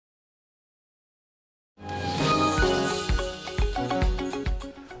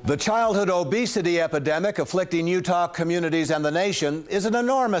The childhood obesity epidemic afflicting Utah communities and the nation is an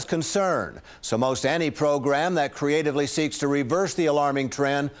enormous concern. So most any program that creatively seeks to reverse the alarming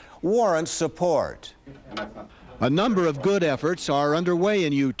trend warrants support. A number of good efforts are underway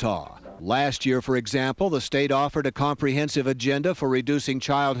in Utah. Last year, for example, the state offered a comprehensive agenda for reducing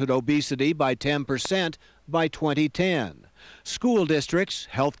childhood obesity by 10% by 2010. School districts,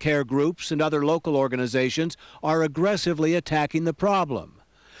 healthcare groups, and other local organizations are aggressively attacking the problem.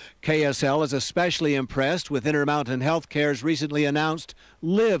 KSL is especially impressed with Intermountain Healthcare's recently announced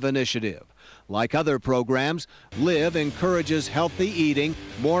LiVe initiative. Like other programs, LiVe encourages healthy eating,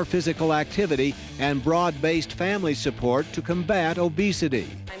 more physical activity, and broad-based family support to combat obesity.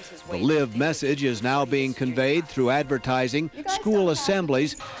 The LiVe message is now being conveyed through advertising, school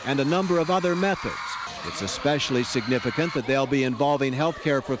assemblies, and a number of other methods. It's especially significant that they'll be involving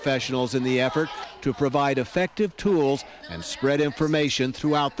healthcare professionals in the effort to provide effective tools and spread information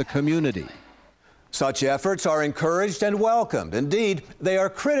throughout the community. Such efforts are encouraged and welcomed. Indeed, they are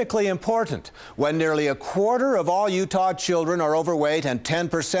critically important. When nearly a quarter of all Utah children are overweight and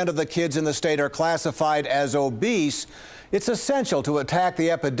 10% of the kids in the state are classified as obese, it's essential to attack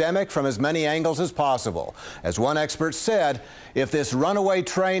the epidemic from as many angles as possible. As one expert said, if this runaway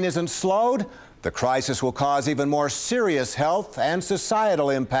train isn't slowed, the crisis will cause even more serious health and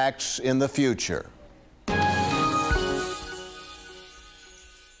societal impacts in the future.